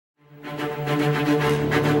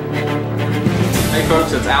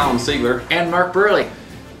Alan Siegler. And Mark Burley.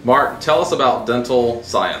 Mark, tell us about Dental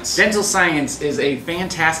Science. Dental Science is a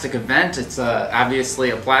fantastic event. It's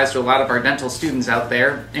obviously applies to a lot of our dental students out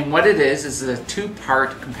there. And what it is a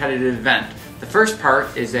two-part competitive event. The first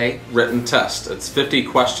part is a written test. It's 50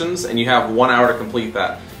 questions and you have 1 hour to complete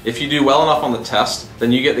that. If you do well enough on the test,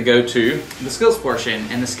 then you get to go to the skills portion.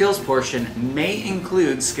 And the skills portion may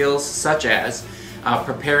include skills such as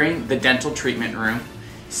preparing the dental treatment room,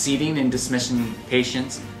 seating and dismissing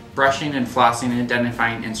patients, brushing and flossing and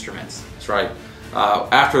identifying instruments. That's right.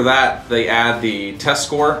 After that, they add the test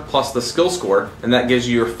score plus the skill score, and that gives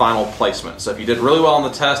you your final placement. So if you did really well on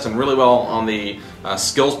the test and really well on the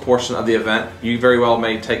skills portion of the event, you very well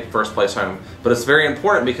may take first place home. But it's very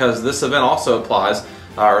important because this event also applies,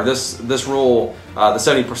 or this rule, the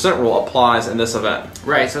 70% rule applies in this event.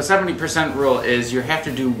 Right, so 70% rule is you have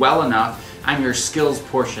to do well enough on your skills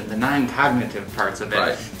portion, the non-cognitive parts of it.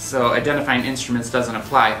 Right. So identifying instruments doesn't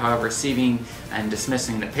apply. However, seating and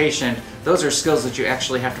dismissing the patient, those are skills that you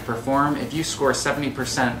actually have to perform. If you score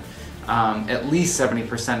 70%, at least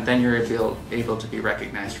 70%, then you're able to be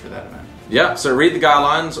recognized for that event. Yeah, so read the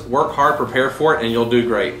guidelines, work hard, prepare for it, and you'll do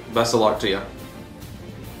great. Best of luck to you.